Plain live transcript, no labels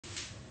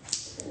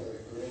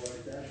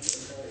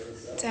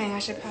Dang, I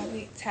should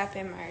probably tap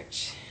in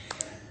merch.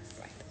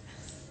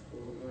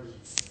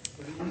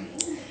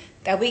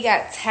 That we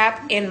got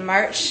tap in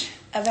merch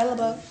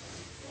available.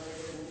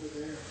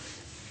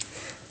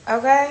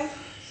 Okay.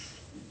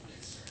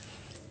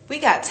 We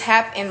got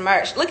tap in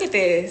merch. Look at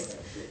this.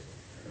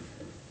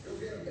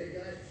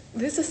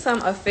 This is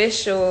some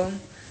official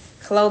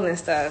clothing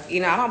stuff. You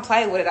know, I don't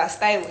play with it. I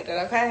stay with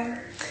it, okay?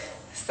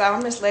 So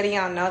I'm just letting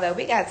y'all know that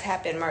we got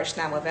tap in merch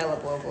now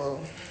available, boo.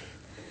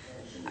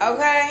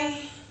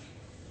 Okay?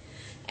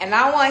 And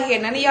I don't want to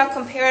hear none of y'all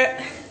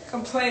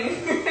complaining.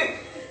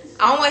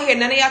 I don't want to hear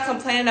none of y'all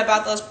complaining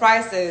about those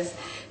prices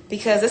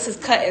because this is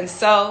cut and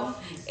sew.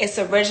 It's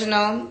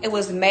original. It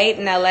was made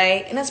in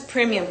LA and it's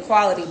premium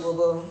quality,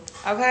 boo-boo.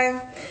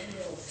 Okay?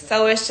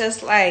 So it's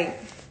just like,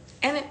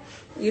 and it,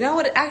 you know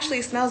what? It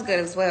actually smells good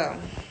as well.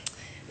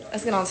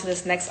 Let's get on to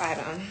this next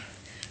item.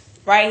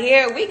 Right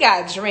here, we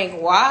got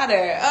drink water.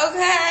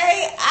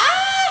 Okay?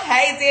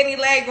 Hey, Danny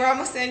Leg, girl, I'm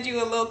going to send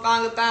you a little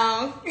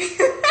thong.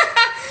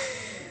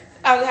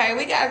 Okay,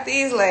 we got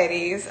these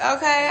ladies.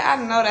 Okay, I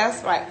know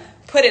that's right.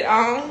 Put it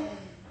on.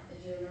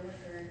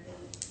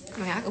 I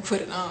mean, I can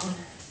put it on.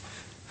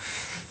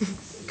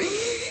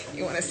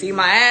 You want to see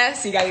my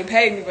ass? You got to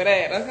pay me for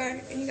that,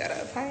 okay? You got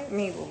to pay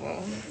me,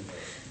 boo-boo.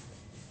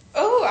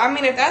 Oh, I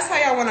mean, if that's how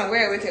y'all want to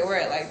wear it, we can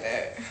wear it like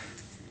that.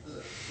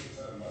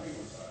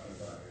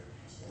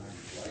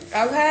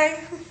 Okay?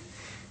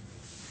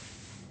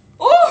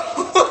 Ooh!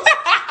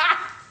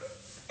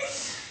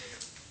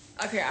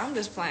 Okay, I'm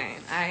just playing,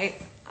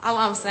 alright? All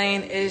I'm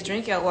saying is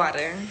drink your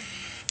water.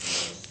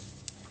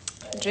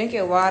 Drink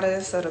your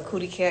water so the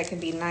cootie cat can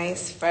be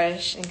nice,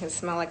 fresh, and can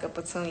smell like a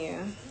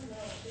petunia.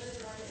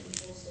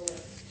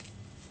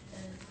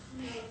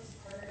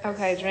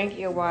 Okay, drink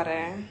your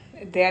water.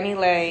 Danny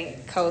Lay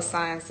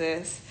co-signs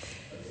this.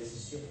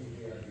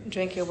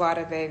 Drink your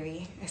water,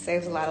 baby. It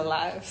saves a lot of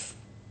lives.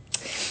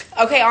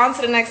 Okay, on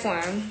to the next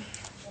one.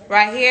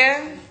 Right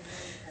here,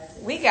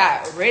 we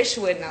got rich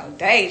with no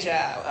day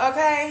job,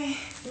 okay?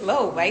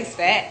 Low waist,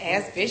 fat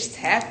ass bitch,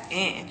 tap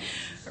in.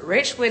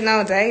 Rich with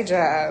no day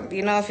job.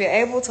 You know, if you're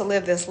able to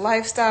live this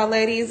lifestyle,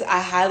 ladies, I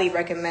highly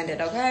recommend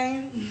it,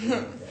 okay?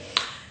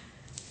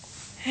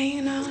 Hey,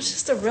 you know, it's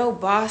just a real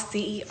boss,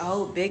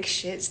 CEO, big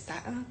shit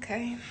style,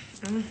 okay?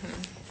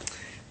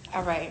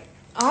 All right,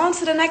 on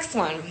to the next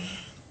one.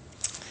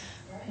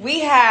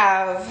 We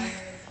have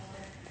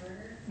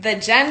the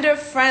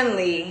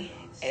gender-friendly,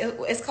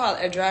 it's called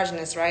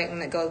androgynous, right?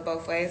 When it goes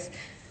both ways.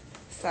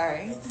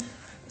 Sorry.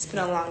 It's been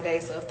a long day,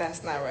 so if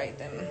that's not right,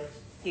 then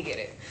you get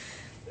it.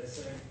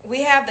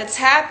 We have the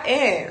tap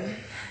in.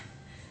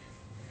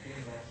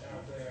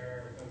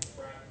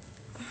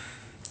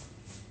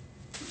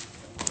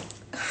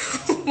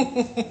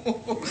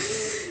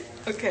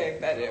 Okay,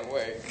 that didn't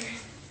work.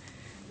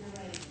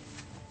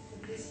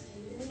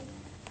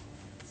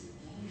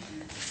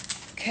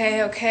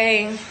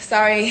 Okay.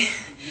 Sorry.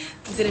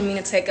 Didn't mean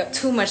to take up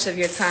too much of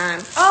your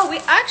time. Oh, we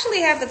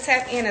actually have the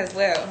tap in as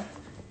well.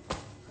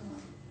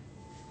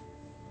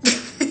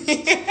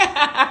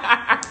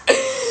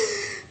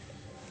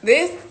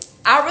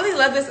 I really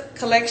love this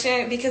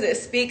collection because it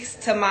speaks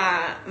to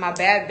my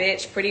bad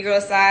bitch, pretty girl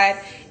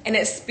side, and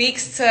it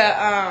speaks to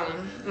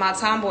my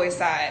tomboy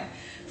side.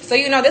 So,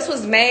 you know, this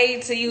was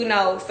made to, you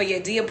know, for your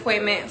D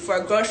appointment, for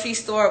a grocery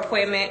store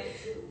appointment.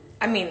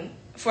 I mean,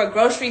 for a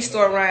grocery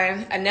store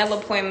run, a nail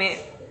appointment.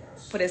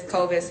 For this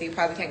COVID, so you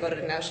probably can't go to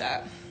the nail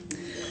shop.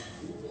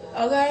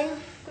 Okay?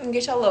 And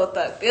get your little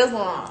thug this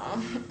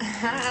long.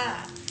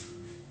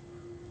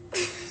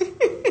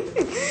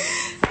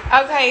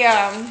 Okay,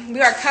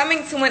 we are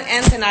coming to an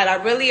end tonight. I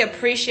really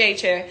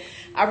appreciate your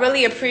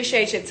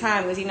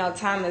time because, you know,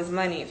 time is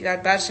money. If you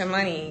got about your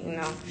money, you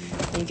know,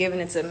 you're giving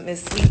it to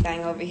Miss Sweet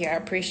Thing over here. I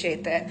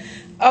appreciate that.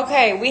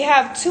 Okay, we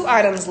have 2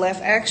 items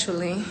left,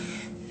 actually.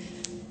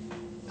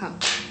 Oh.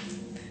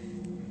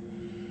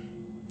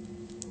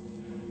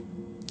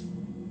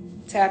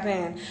 Tap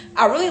in.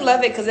 I really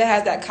love it because it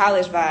has that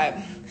college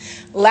vibe.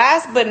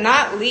 Last but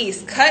not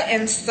least, cut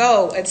and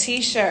sew a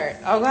t-shirt,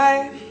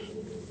 okay?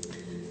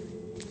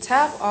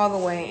 Tap all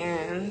the way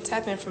in.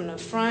 Tap in from the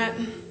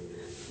front,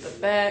 the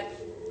back,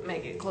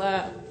 make it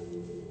clap.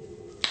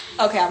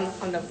 Okay,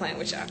 I'm done playing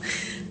with y'all.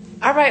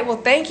 All right, well,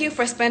 thank you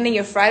for spending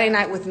your Friday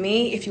night with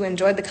me. If you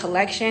enjoyed the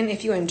collection,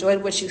 if you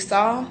enjoyed what you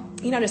saw,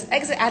 you know, just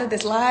exit out of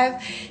this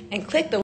live and click the